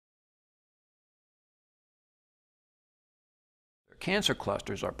cancer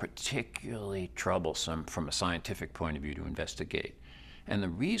clusters are particularly troublesome from a scientific point of view to investigate. And the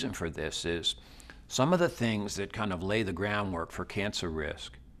reason for this is some of the things that kind of lay the groundwork for cancer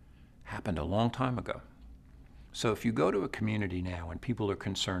risk happened a long time ago. So if you go to a community now and people are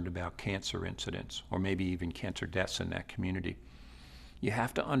concerned about cancer incidents or maybe even cancer deaths in that community, you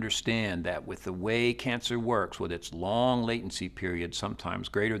have to understand that with the way cancer works, with its long latency period, sometimes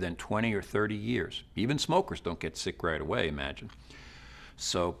greater than 20 or 30 years, even smokers don't get sick right away, imagine.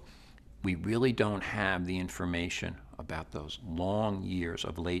 So we really don't have the information about those long years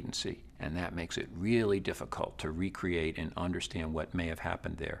of latency, and that makes it really difficult to recreate and understand what may have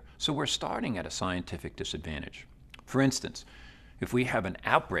happened there. So we're starting at a scientific disadvantage. For instance, if we have an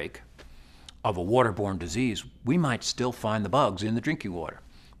outbreak of a waterborne disease, we might still find the bugs in the drinking water.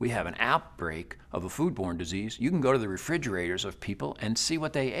 We have an outbreak of a foodborne disease, you can go to the refrigerators of people and see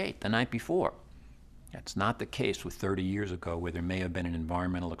what they ate the night before. That's not the case with 30 years ago, where there may have been an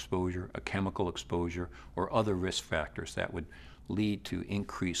environmental exposure, a chemical exposure, or other risk factors that would lead to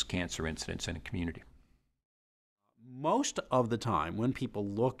increased cancer incidence in a community. Most of the time, when people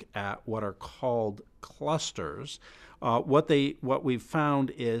look at what are called clusters, what we've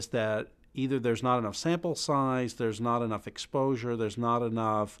found is that either there's not enough sample size, there's not enough exposure, there's not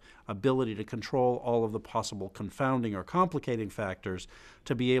enough ability to control all of the possible confounding or complicating factors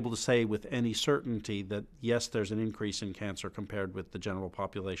to be able to say with any certainty that yes, there's an increase in cancer compared with the general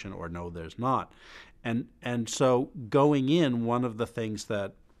population, or no, there's not. And so going in, one of the things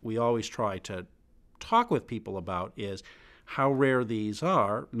that we always try to talk with people about is how rare these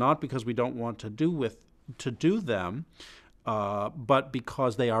are, not because we don't want to do them, but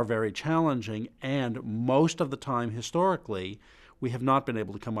because they are very challenging, and most of the time historically we have not been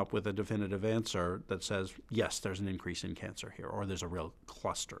able to come up with a definitive answer that says, yes, there's an increase in cancer here, or there's a real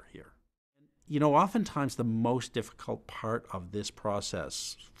cluster here. You know, oftentimes the most difficult part of this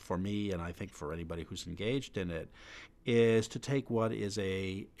process for me, and I think for anybody who's engaged in it, is to take what is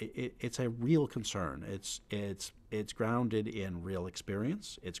it's a real concern. It's grounded in real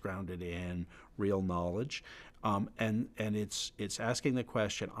experience. It's grounded in real knowledge. And it's asking the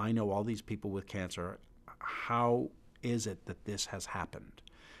question, I know all these people with cancer, how is it that this has happened?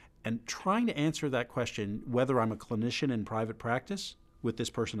 And trying to answer that question, whether I'm a clinician in private practice with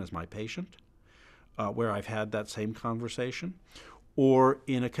this person as my patient, where I've had that same conversation, or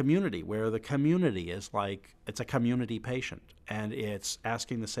in a community where the community is like, it's a community patient, and it's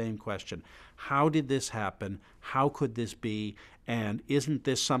asking the same question, how did this happen? How could this be? And isn't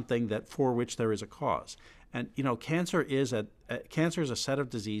this something that for which there is a cause? And you know, cancer is a set of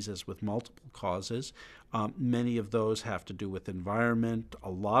diseases with multiple causes. Many of those have to do with environment. A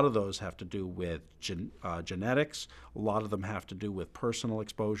lot of those have to do with genetics. A lot of them have to do with personal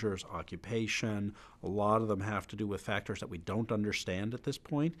exposures, occupation. A lot of them have to do with factors that we don't understand at this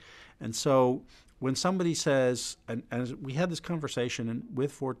point. And so when somebody says, and we had this conversation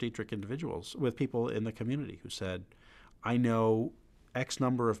with Fort Detrick individuals, with people in the community who said, I know X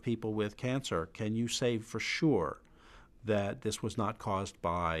number of people with cancer. Can you say for sure that this was not caused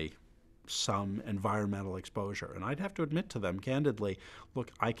by some environmental exposure? And I'd have to admit to them candidly,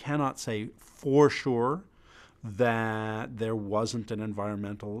 look, I cannot say for sure that there wasn't an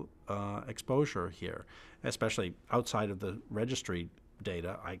environmental exposure here, especially outside of the registry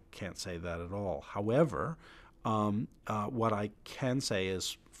data. I can't say that at all. However, what I can say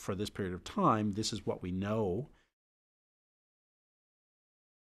is for this period of time, this is what we know.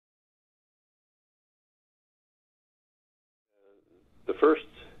 The first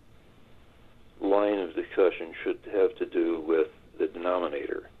line of discussion should have to do with the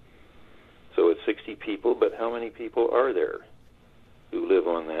denominator. So it's 60 people, but how many people are there who live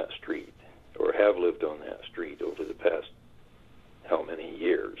on that street or have lived on that street over the past how many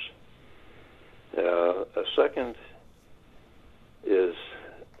years? A second is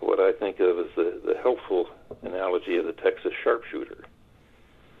what I think of as the helpful analogy of the Texas sharpshooter.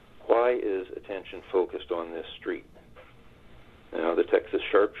 Why is attention focused on this street? Now, the Texas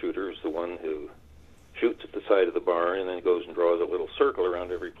sharpshooter is the one who shoots at the side of the barn and then goes and draws a little circle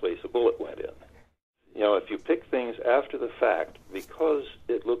around every place a bullet went in. You know, if you pick things after the fact, because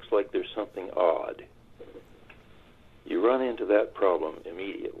it looks like there's something odd, you run into that problem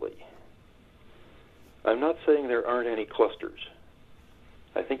immediately. I'm not saying there aren't any clusters.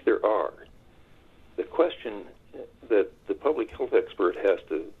 I think there are. The question that the public health expert has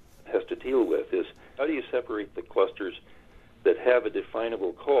to deal with is, how do you separate the clusters that have a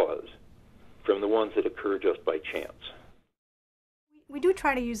definable cause from the ones that occur just by chance? We do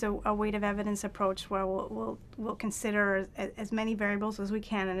try to use a weight of evidence approach where we'll consider as many variables as we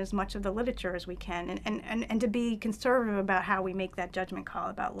can and as much of the literature as we can, and to be conservative about how we make that judgment call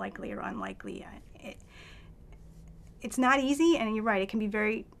about likely or unlikely. It's not easy, and you're right, it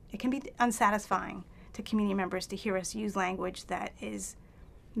can be unsatisfying to community members to hear us use language that is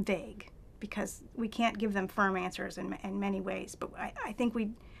vague, because we can't give them firm answers in many ways. But I think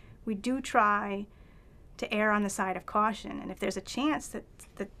we do try to err on the side of caution, and if there's a chance that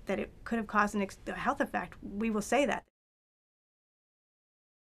it could have caused a health effect, we will say that.